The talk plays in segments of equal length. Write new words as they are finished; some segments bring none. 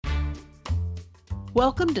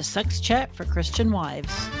Welcome to Sex Chat for Christian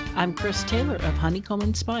Wives. I'm Chris Taylor of Honeycomb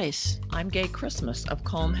and Spice. I'm Gay Christmas of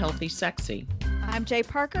Calm, Healthy, Sexy. I'm Jay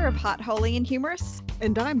Parker of Hot, Holy, and Humorous.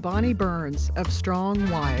 And I'm Bonnie Burns of Strong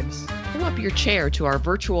Wives. Pull up your chair to our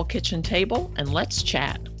virtual kitchen table and let's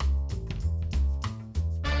chat.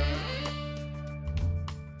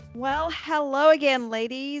 Well, hello again,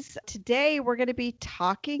 ladies. Today we're going to be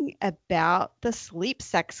talking about the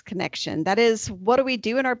sleep-sex connection. That is, what do we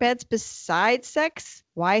do in our beds besides sex?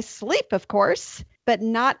 Why sleep, of course. But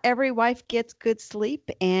not every wife gets good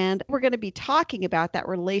sleep, and we're going to be talking about that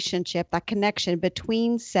relationship, that connection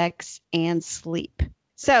between sex and sleep.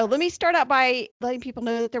 So let me start out by letting people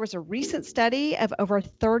know that there was a recent study of over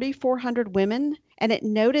 3,400 women, and it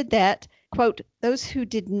noted that, quote, those who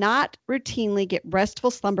did not routinely get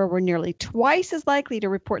restful slumber were nearly twice as likely to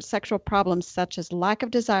report sexual problems such as lack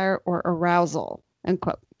of desire or arousal,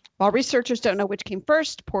 unquote. While researchers don't know which came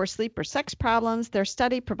first, poor sleep or sex problems, their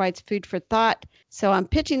study provides food for thought. So I'm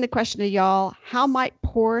pitching the question to y'all, how might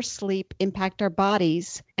poor sleep impact our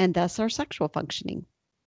bodies and thus our sexual functioning?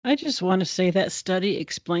 I just want to say that study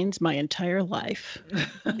explains my entire life.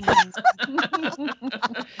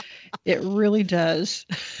 It really does.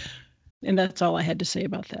 And that's all I had to say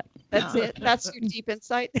about that. That's it. That's your deep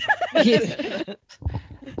insight. Yeah.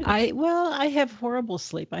 I have horrible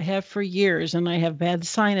sleep. I have for years, and I have bad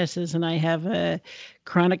sinuses, and I have a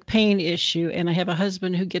chronic pain issue, and I have a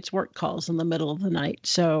husband who gets work calls in the middle of the night.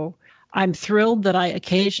 So I'm thrilled that I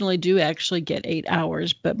occasionally do actually get 8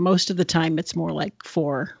 hours, but most of the time it's more like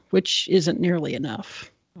 4, which isn't nearly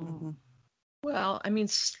enough. Mm-hmm. Well, I mean,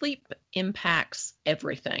 sleep impacts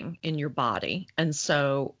everything in your body. And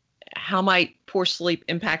so how might poor sleep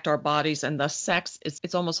impact our bodies and thus sex?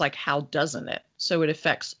 It's almost like, how doesn't it? So it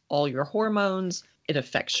affects all your hormones. It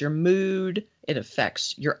affects your mood. It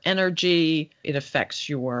affects your energy. It affects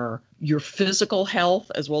your physical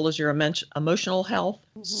health as well as your emotional health.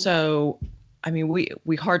 Mm-hmm. So, I mean,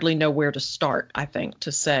 we hardly know where to start, I think,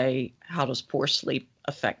 to say, how does poor sleep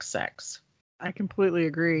affect sex? I completely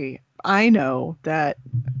agree. I know that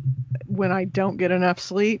when I don't get enough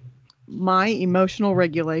sleep, my emotional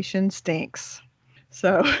regulation stinks.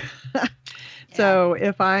 So, So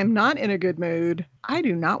if I'm not in a good mood, I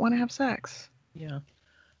do not want to have sex. Yeah.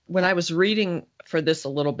 When I was reading for this a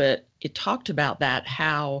little bit, it talked about that,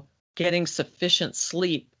 how getting sufficient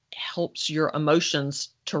sleep helps your emotions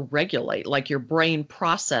to regulate, like your brain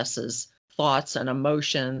processes thoughts and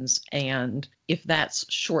emotions. And if that's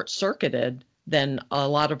short-circuited, then a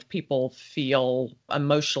lot of people feel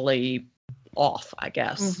emotionally off, I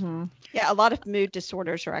guess. Mm-hmm. Yeah, a lot of mood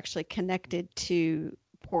disorders are actually connected to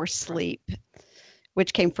poor sleep,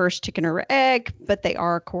 which came first, chicken or egg, but they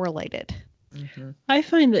are correlated. Mm-hmm. I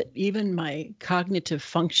find that even my cognitive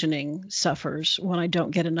functioning suffers when I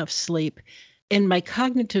don't get enough sleep. And my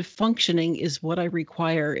cognitive functioning is what I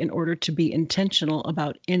require in order to be intentional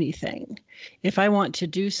about anything. If I want to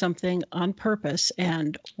do something on purpose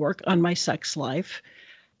and work on my sex life,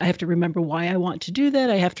 I have to remember why I want to do that.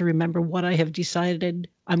 I have to remember what I have decided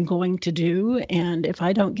I'm going to do. And if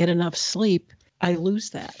I don't get enough sleep, I lose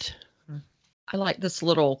that. I like this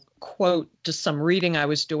little quote, just some reading I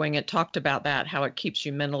was doing. It talked about that, how it keeps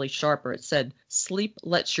you mentally sharper. It said, sleep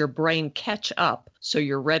lets your brain catch up so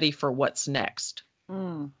you're ready for what's next,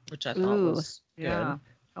 which I thought was good. Yeah,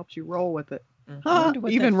 helps you roll with it. Mm-hmm.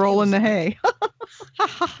 Even roll in the hay.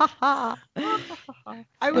 I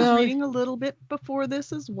was reading a little bit before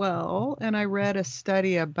this as well, and I read a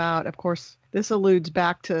study about, of course, this alludes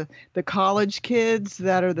back to the college kids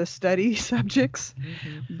that are the study subjects,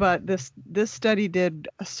 but this study did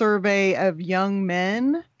a survey of young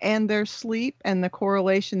men and their sleep and the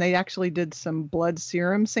correlation. They actually did some blood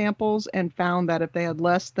serum samples and found that if they had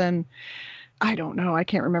less than, I don't know, I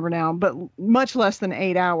can't remember now, but much less than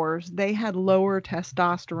 8 hours, they had lower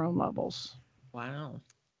testosterone levels. Wow.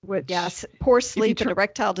 Which, yes, poor sleep and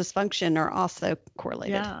erectile dysfunction are also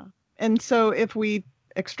correlated. Yeah. And so if we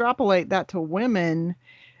extrapolate that to women,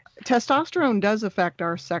 testosterone does affect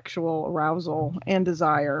our sexual arousal and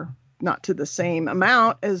desire, not to the same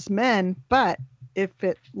amount as men, but if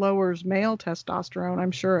it lowers male testosterone,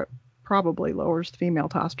 I'm sure it probably lowers female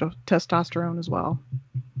testosterone as well.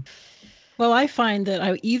 Well, I find that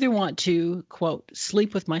I either want to, quote,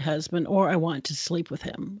 sleep with my husband or I want to sleep with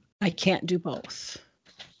him. I can't do both.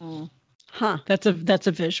 That's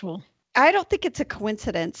a visual. I don't think it's a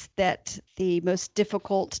coincidence that the most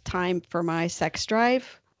difficult time for my sex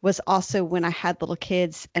drive was also when I had little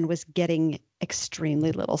kids and was getting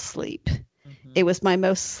extremely little sleep. It was my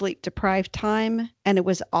most sleep deprived time. And it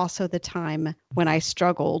was also the time when I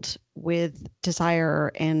struggled with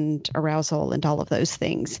desire and arousal and all of those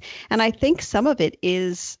things. And I think some of it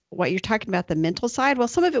is what you're talking about, the mental side. Well,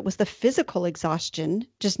 some of it was the physical exhaustion,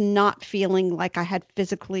 just not feeling like I had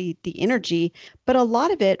physically the energy. But a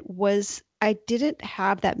lot of it was I didn't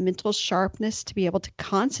have that mental sharpness to be able to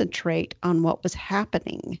concentrate on what was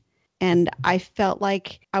happening. And I felt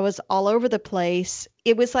like I was all over the place.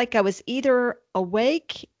 It was like I was either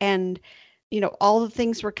awake and, all the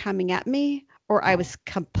things were coming at me, or I was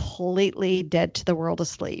completely dead to the world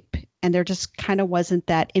asleep. And there just kind of wasn't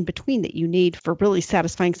that in between that you need for really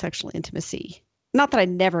satisfying sexual intimacy. Not that I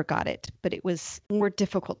never got it, but it was more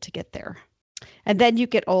difficult to get there. And then you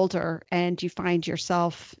get older and you find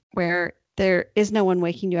yourself where there is no one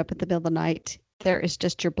waking you up in the middle of the night. There is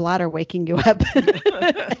just your bladder waking you up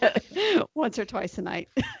once or twice a night.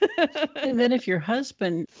 And then if your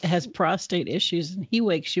husband has prostate issues and he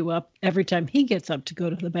wakes you up every time he gets up to go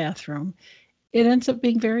to the bathroom, it ends up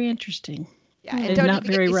being very interesting. Yeah, and don't not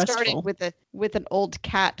even very get me started with an old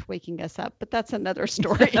cat waking us up, but that's another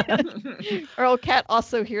story. Our old cat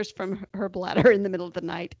also hears from her bladder in the middle of the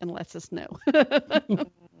night and lets us know.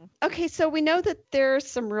 Okay, so we know that there's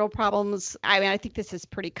some real problems. I think this is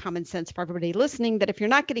pretty common sense for everybody listening, that if you're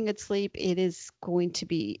not getting good sleep, it is going to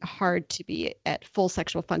be hard to be at full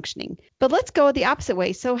sexual functioning. But let's go the opposite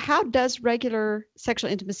way. So how does regular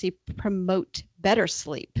sexual intimacy promote better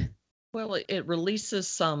sleep? Well, it releases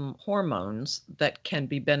some hormones that can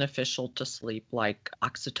be beneficial to sleep, like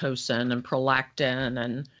oxytocin and prolactin,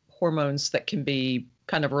 and hormones that can be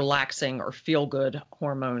kind of relaxing or feel-good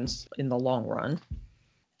hormones in the long run.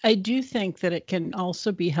 I do think that it can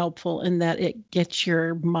also be helpful in that it gets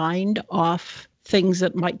your mind off things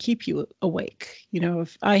that might keep you awake.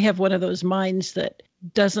 If I have one of those minds that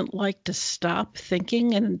doesn't like to stop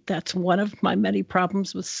thinking, and that's one of my many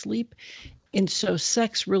problems with sleep. And so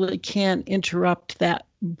sex really can interrupt that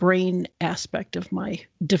brain aspect of my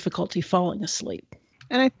difficulty falling asleep.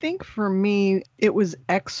 And I think for me, it was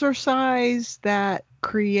exercise that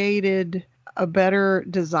created a better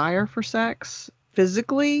desire for sex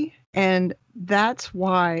physically, and that's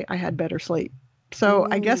why I had better sleep. So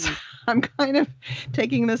I guess I'm kind of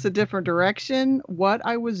taking this a different direction. What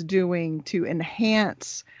I was doing to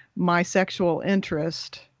enhance my sexual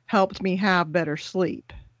interest helped me have better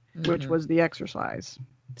sleep, which was the exercise.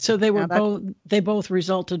 So they were both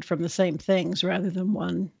resulted from the same things rather than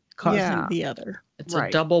one causing the other. It's a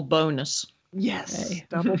double bonus. Yes,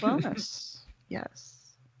 double bonus. Yes.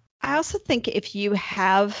 I also think if you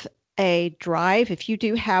have a drive, if you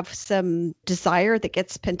do have some desire that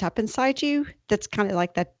gets pent up inside you, that's kind of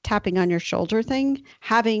like that tapping on your shoulder thing,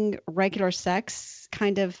 having regular sex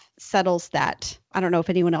kind of settles that. I don't know if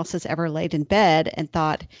anyone else has ever laid in bed and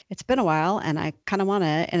thought, it's been a while and I kind of want to,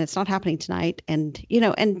 and it's not happening tonight. And,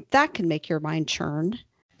 and that can make your mind churn.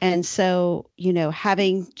 And so,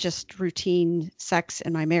 having just routine sex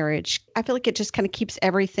in my marriage, I feel like it just kind of keeps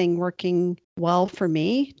everything working well for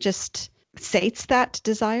me, just sates that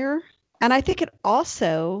desire. And I think it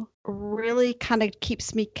also really kind of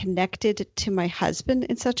keeps me connected to my husband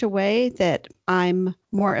in such a way that I'm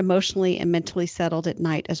more emotionally and mentally settled at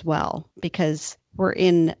night as well, because we're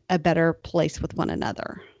in a better place with one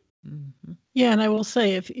another. Mm-hmm. Yeah, and I will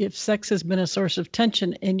say if sex has been a source of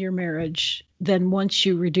tension in your marriage, then once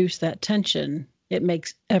you reduce that tension, it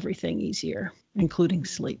makes everything easier, including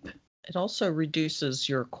sleep. It also reduces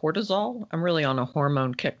your cortisol. I'm really on a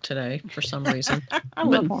hormone kick today for some reason. I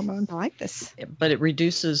love hormones. I like this. But it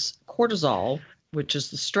reduces cortisol, which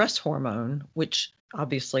is the stress hormone, which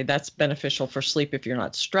obviously that's beneficial for sleep if you're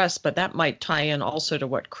not stressed. But that might tie in also to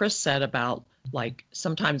what Chris said about, like,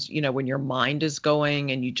 sometimes, when your mind is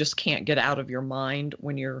going and you just can't get out of your mind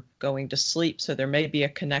when you're going to sleep. So there may be a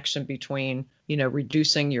connection between,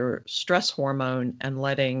 reducing your stress hormone and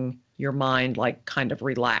letting your mind kind of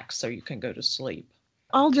relax so you can go to sleep.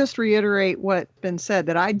 I'll just reiterate what's been said,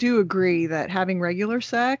 that I do agree that having regular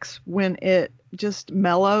sex, when it just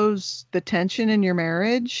mellows the tension in your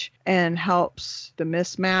marriage and helps the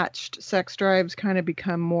mismatched sex drives kind of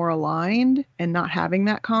become more aligned and not having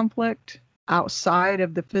that conflict outside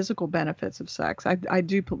of the physical benefits of sex. I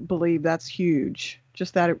do believe that's huge.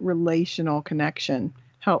 Just that relational connection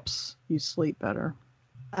helps you sleep better.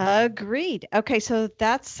 Agreed. Okay, so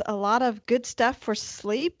that's a lot of good stuff for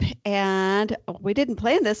sleep. And we didn't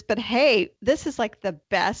plan this, but hey, this is like the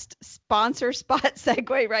best sponsor spot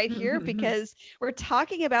segue right here because we're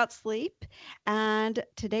talking about sleep. And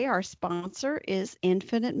today our sponsor is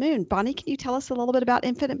Infinite Moon. Bonnie, can you tell us a little bit about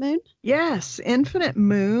Infinite Moon? Yes, Infinite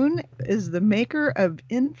Moon is the maker of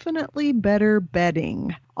infinitely better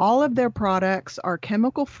bedding. All of their products are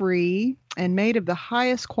chemical free and made of the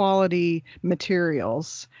highest quality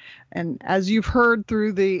materials. And as you've heard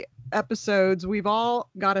through the episodes, we've all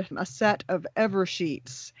got a set of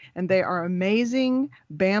Eversheets, and they are amazing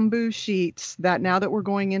bamboo sheets that now that we're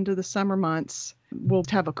going into the summer months will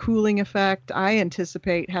have a cooling effect. I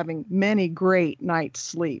anticipate having many great night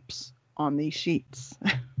sleeps on these sheets.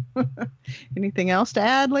 Anything else to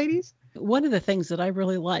add, ladies? One of the things that I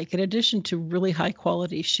really like, in addition to really high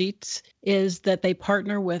quality sheets, is that they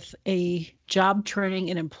partner with a job training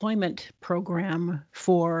and employment program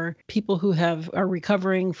for people who are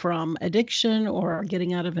recovering from addiction or are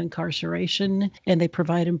getting out of incarceration. And they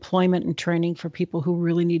provide employment and training for people who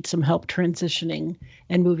really need some help transitioning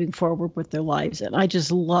and moving forward with their lives. And I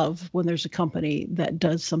just love when there's a company that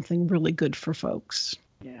does something really good for folks.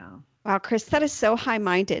 Yeah. Wow, Chris, that is so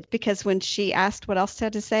high-minded because when she asked what else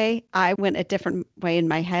to say, I went a different way in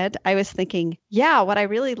my head. I was thinking, yeah, what I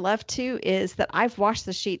really love too is that I've washed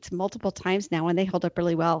the sheets multiple times now and they hold up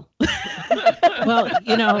really well. Well,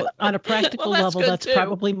 on a practical level, that's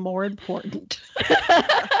probably more important.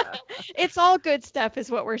 It's all good stuff is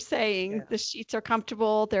what we're saying. Yeah. The sheets are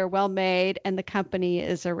comfortable, they're well made, and the company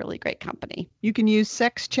is a really great company. You can use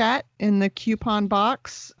Sex Chat in the coupon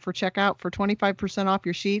box for checkout for 25% off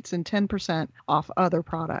your sheets and 10% off other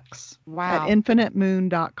products. Wow. At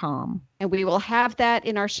infinitemoon.com. And we will have that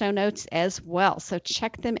in our show notes as well. So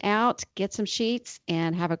check them out, get some sheets,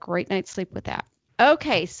 and have a great night's sleep with that.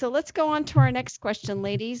 Okay, so let's go on to our next question,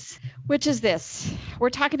 ladies, which is this.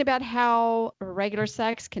 We're talking about how regular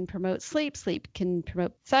sex can promote sleep, sleep can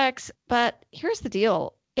promote sex, but here's the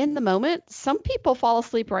deal. In the moment, some people fall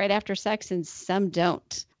asleep right after sex and some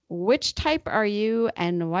don't. Which type are you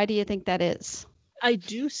and why do you think that is? I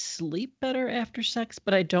do sleep better after sex,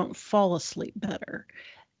 but I don't fall asleep better.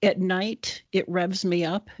 At night, it revs me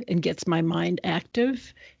up and gets my mind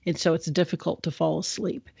active, and so it's difficult to fall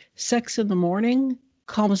asleep. Sex in the morning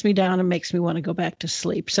calms me down and makes me want to go back to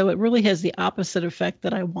sleep. So it really has the opposite effect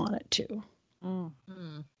that I want it to.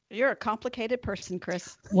 You're a complicated person,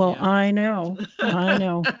 Chris. Well, yeah. I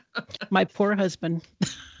know. My poor husband.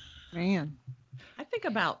 Man. I think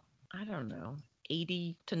about,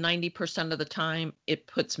 80 to 90% of the time, it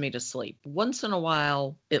puts me to sleep. Once in a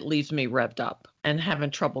while, it leaves me revved up and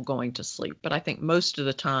having trouble going to sleep. But I think most of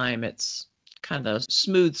the time, it's kind of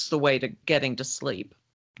smooths the way to getting to sleep.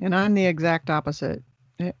 And I'm the exact opposite.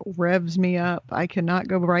 It revs me up. I cannot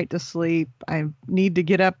go right to sleep. I need to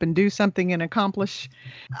get up and do something and accomplish.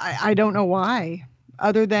 I don't know why,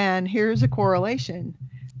 other than here's a correlation.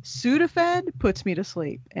 Sudafed puts me to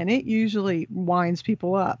sleep, and it usually winds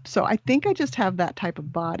people up. So I think I just have that type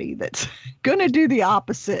of body that's going to do the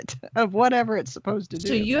opposite of whatever it's supposed to do.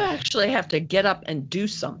 So you actually have to get up and do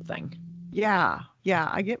something. Yeah,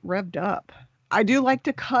 I get revved up. I do like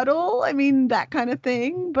to cuddle, that kind of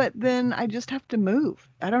thing, but then I just have to move.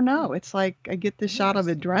 I don't know. It's like I get this shot of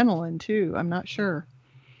adrenaline, too. I'm not sure.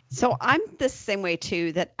 So I'm the same way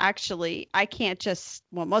too, that actually I can't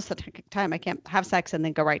most of the time I can't have sex and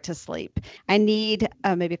then go right to sleep. I need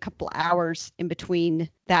maybe a couple hours in between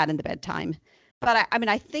that and the bedtime. But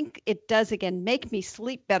I think it does, again, make me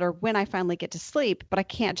sleep better when I finally get to sleep, but I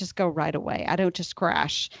can't just go right away. I don't just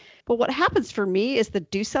crash. But what happens for me is to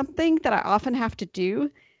do something that I often have to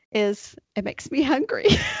do is it makes me hungry.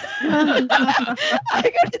 I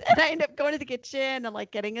end up going to the kitchen and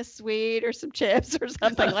like getting a sweet or some chips or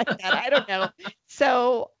something like that. I don't know.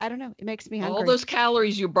 So I don't know. It makes me hungry. All those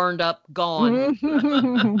calories you burned up, gone.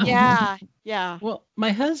 Yeah. Well, my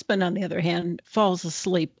husband, on the other hand, falls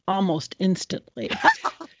asleep almost instantly.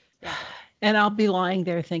 Yeah. And I'll be lying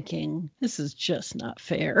there thinking, this is just not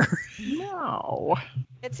fair. No.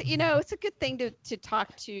 It's a good thing to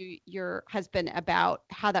talk to your husband about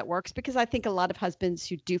how that works, because I think a lot of husbands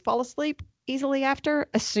who do fall asleep easily after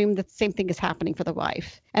assume that the same thing is happening for the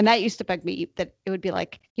wife. And that used to bug me, that it would be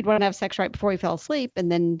like he'd want to have sex right before he fell asleep,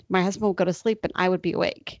 and then my husband would go to sleep and I would be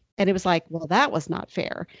awake. And it was like, well, that was not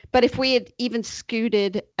fair. But if we had even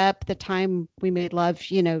scooted up the time we made love,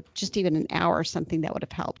 just even an hour or something, that would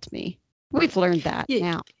have helped me. We've learned that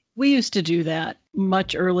now. We used to do that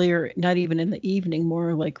much earlier, not even in the evening,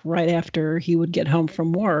 more like right after he would get home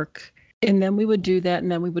from work. And then we would do that,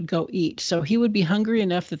 and then we would go eat. So he would be hungry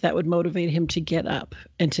enough that would motivate him to get up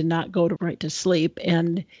and to not go right to sleep.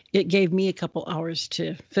 And it gave me a couple hours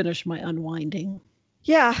to finish my unwinding.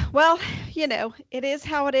 Yeah, well, it is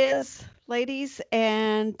how it is, ladies,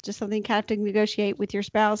 and just something you kind of have to negotiate with your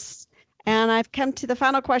spouse. And I've come to the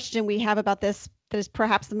final question we have about this that is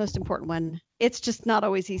perhaps the most important one. It's just not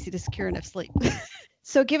always easy to secure enough sleep.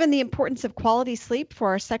 So given the importance of quality sleep for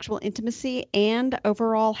our sexual intimacy and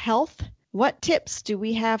overall health, what tips do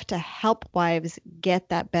we have to help wives get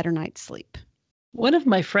that better night's sleep? One of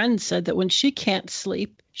my friends said that when she can't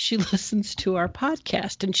sleep, she listens to our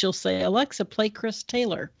podcast and she'll say, Alexa, play Chris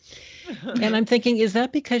Taylor. And I'm thinking, is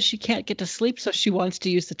that because she can't get to sleep, so she wants to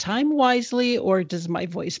use the time wisely, or does my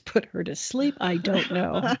voice put her to sleep? I don't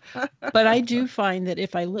know. But I do find that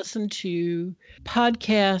if I listen to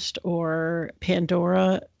podcast or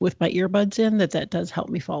Pandora with my earbuds in, that does help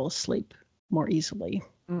me fall asleep more easily.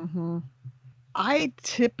 Mm-hmm. I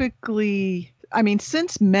typically,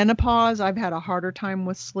 since menopause, I've had a harder time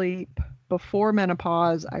with sleep. Before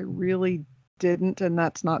menopause, I really didn't, and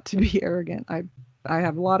that's not to be arrogant. I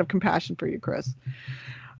have a lot of compassion for you, Chris.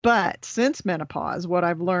 But since menopause, what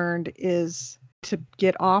I've learned is to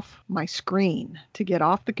get off my screen, to get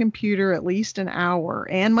off the computer at least an hour,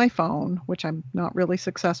 and my phone, which I'm not really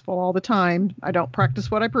successful all the time. I don't practice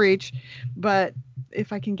what I preach, but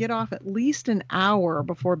if I can get off at least an hour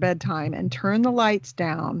before bedtime and turn the lights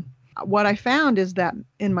down, what I found is that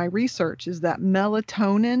in my research is that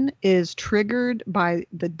melatonin is triggered by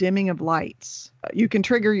the dimming of lights. You can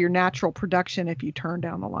trigger your natural production if you turn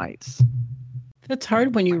down the lights. That's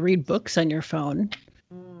hard when you read books on your phone.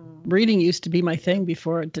 Reading used to be my thing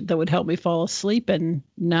before that would help me fall asleep, and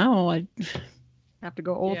now I have to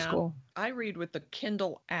go old school. I read with the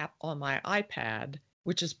Kindle app on my iPad,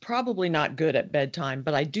 which is probably not good at bedtime,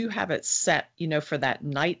 but I do have it set, for that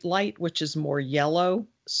night light, which is more yellow,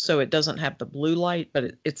 so it doesn't have the blue light,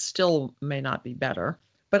 but it still may not be better.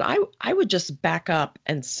 But I would just back up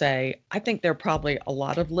and say, I think there are probably a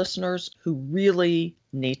lot of listeners who really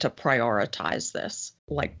need to prioritize this,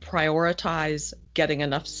 like prioritize getting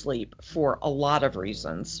enough sleep for a lot of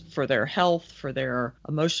reasons, for their health, for their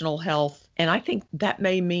emotional health. And I think that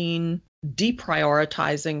may mean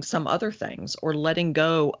deprioritizing some other things or letting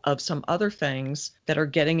go of some other things that are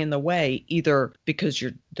getting in the way, either because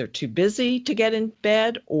they're too busy to get in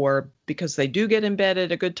bed or because they do get in bed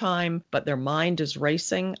at a good time, but their mind is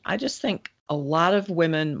racing. I just think a lot of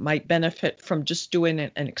women might benefit from just doing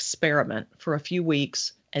an experiment for a few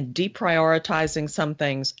weeks and deprioritizing some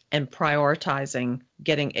things and prioritizing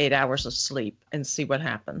getting 8 hours of sleep and see what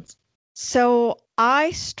happens. So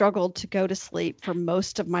I struggled to go to sleep for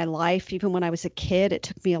most of my life. Even when I was a kid, it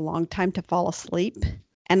took me a long time to fall asleep.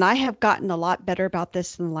 And I have gotten a lot better about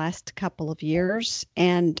this in the last couple of years.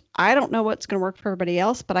 And I don't know what's going to work for everybody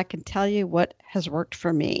else, but I can tell you what has worked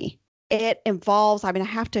for me. It involves, I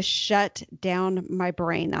have to shut down my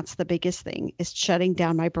brain. That's the biggest thing, is shutting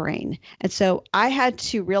down my brain. And so I had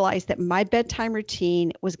to realize that my bedtime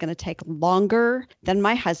routine was going to take longer than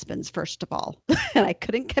my husband's, first of all. And I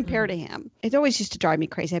couldn't compare to him. It always used to drive me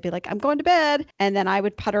crazy. I'd be like, I'm going to bed. And then I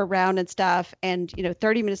would putter around and stuff. And,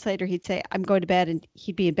 30 minutes later, he'd say, I'm going to bed. And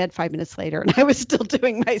he'd be in bed 5 minutes later. And I was still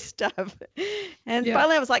doing my stuff. And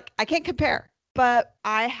finally, I was like, I can't compare. But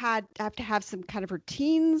I have to have some kind of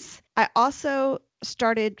routines. I also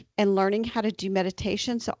started and learning how to do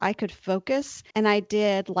meditation so I could focus. And I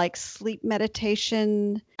did like sleep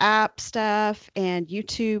meditation app stuff and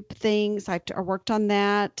YouTube things. I worked on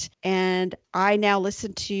that. And I now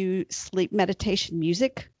listen to sleep meditation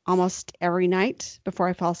music almost every night before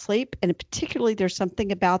I fall asleep. And particularly there's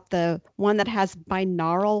something about the one that has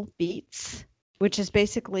binaural beats, which is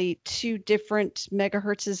basically 2 different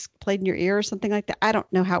megahertzes played in your ear or something like that. I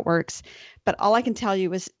don't know how it works, but all I can tell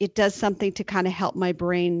you is it does something to kind of help my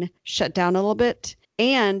brain shut down a little bit.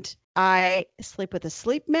 And I sleep with a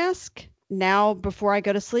sleep mask. Now, before I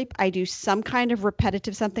go to sleep, I do some kind of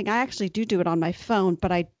repetitive something. I actually do it on my phone,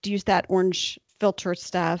 but I use that orange filter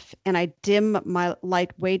stuff, and I dim my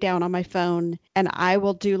light way down on my phone, and I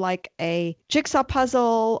will do like a jigsaw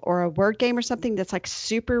puzzle or a word game or something that's like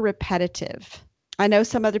super repetitive. I know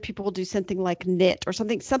some other people will do something like knit or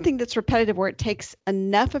something that's repetitive, where it takes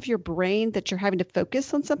enough of your brain that you're having to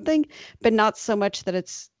focus on something, but not so much that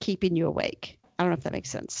it's keeping you awake. I don't know if that makes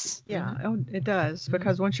sense. Yeah, it does,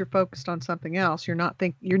 because once you're focused on something else, you're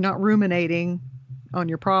not ruminating on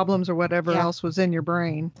your problems or whatever else was in your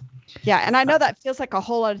brain. Yeah, and I know that feels like a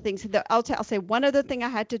whole lot of things. I'll say one other thing I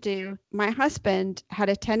had to do. My husband had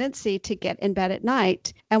a tendency to get in bed at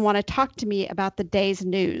night and want to talk to me about the day's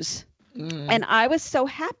news. And I was so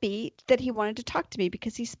happy that he wanted to talk to me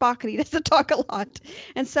because he's Spock and he doesn't talk a lot.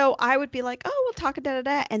 And so I would be like, oh, we'll talk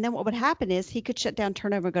da. And then what would happen is he could shut down,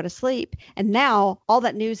 turn over, and go to sleep. And now all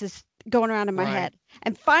that news is going around in my head.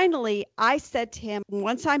 And finally, I said to him,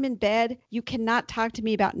 once I'm in bed, you cannot talk to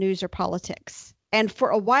me about news or politics. And for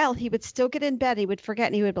a while, he would still get in bed. He would forget.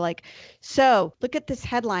 And he would be like, so look at this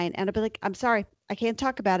headline. And I'd be like, I'm sorry, I can't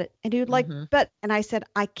talk about it. And he would like, and I said,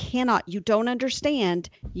 I cannot. You don't understand.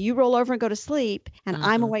 You roll over and go to sleep. And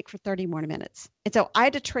I'm awake for 30 more minutes. And so I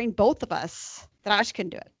had to train both of us that I just couldn't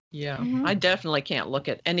do it. Yeah, I definitely can't look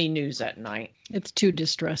at any news at night. It's too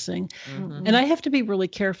distressing. And I have to be really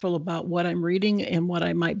careful about what I'm reading and what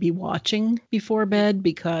I might be watching before bed,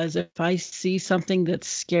 because if I see something that's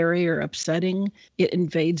scary or upsetting, it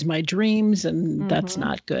invades my dreams, and that's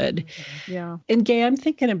not good. Yeah. And Gay, I'm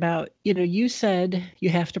thinking about, you said you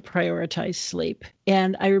have to prioritize sleep.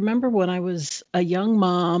 And I remember when I was a young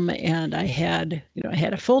mom and I had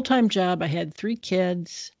a full-time job, I had 3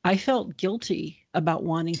 kids, I felt guilty about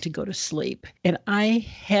wanting to go to sleep. And I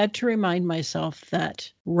had to remind myself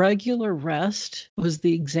that regular rest was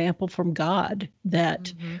the example from God,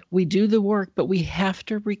 that we do the work, but we have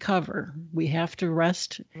to recover. We have to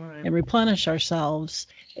rest and replenish ourselves.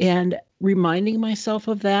 And reminding myself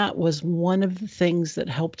of that was one of the things that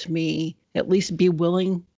helped me at least be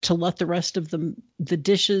willing to let the rest of the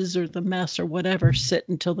dishes or the mess or whatever sit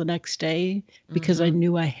until the next day, because I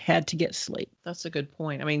knew I had to get sleep. That's a good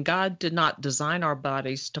point. I mean, God did not design our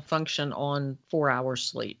bodies to function on 4 hours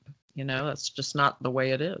sleep. That's just not the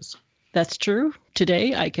way it is. That's true.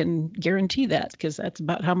 Today, I can guarantee that, because that's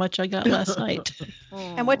about how much I got last night.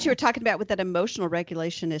 And what you were talking about with that emotional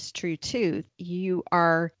regulation is true, too. You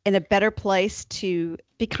are in a better place to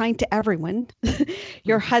be kind to everyone,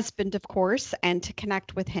 your husband, of course, and to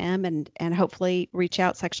connect with him and hopefully reach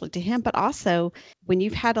out sexually to him. But also, when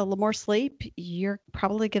you've had a little more sleep, you're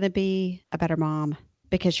probably going to be a better mom,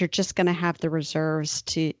 because you're just going to have the reserves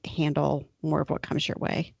to handle more of what comes your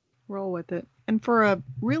way. Roll with it. And for a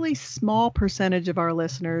really small percentage of our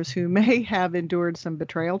listeners who may have endured some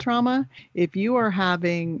betrayal trauma, if you are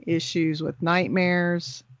having issues with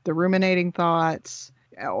nightmares, the ruminating thoughts,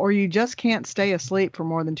 or you just can't stay asleep for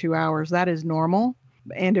more than 2 hours, that is normal,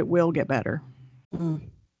 and it will get better.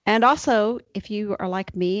 And also, if you are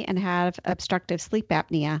like me and have obstructive sleep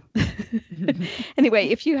apnea, anyway,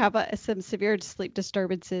 if you have some severe sleep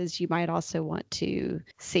disturbances, you might also want to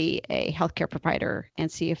see a healthcare provider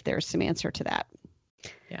and see if there's some answer to that.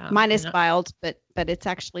 Yeah, mine is mild, but it's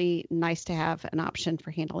actually nice to have an option for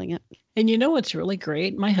handling it. And what's really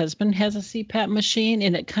great? My husband has a CPAP machine,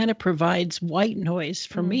 and it kind of provides white noise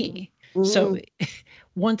for me. So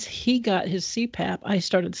once he got his CPAP, I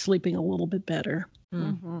started sleeping a little bit better.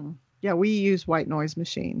 Yeah, we use white noise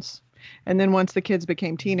machines. And then once the kids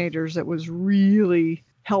became teenagers, it was really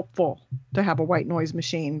helpful to have a white noise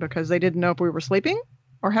machine, because they didn't know if we were sleeping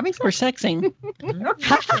or having sex. Or sexing.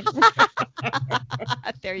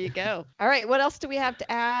 There you go. All right. What else do we have to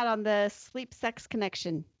add on the sleep sex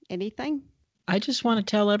connection? Anything? I just want to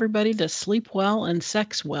tell everybody to sleep well and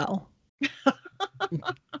sex well.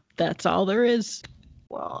 That's all there is.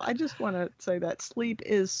 Well, I just want to say that sleep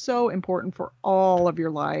is so important for all of your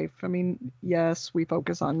life. I mean, yes, we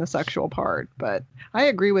focus on the sexual part, but I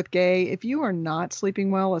agree with Gay. If you are not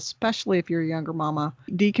sleeping well, especially if you're a younger mama,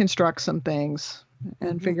 deconstruct some things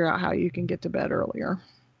and figure out how you can get to bed earlier.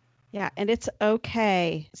 Yeah, and it's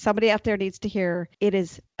okay. Somebody out there needs to hear it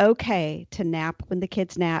is okay to nap when the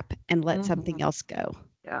kids nap and let something else go.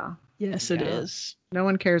 Yeah. Yes, it is. No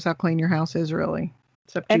one cares how clean your house is, really.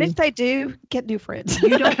 And if they do, get new friends.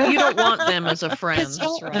 You don't want them as a friend.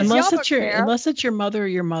 That's right. Unless it's your mother or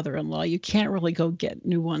your mother-in-law, you can't really go get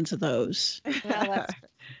new ones of those. Well,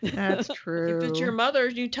 that's true. If it's your mother,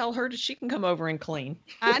 you tell her that she can come over and clean.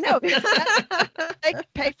 I know. They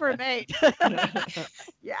pay for a maid.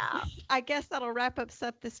 Yeah. I guess that'll wrap us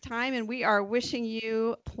up this time, and we are wishing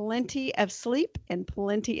you plenty of sleep and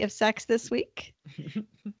plenty of sex this week.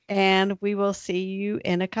 And we will see you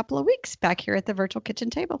in a couple of weeks back here at the Virtual Kitchen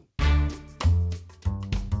Table.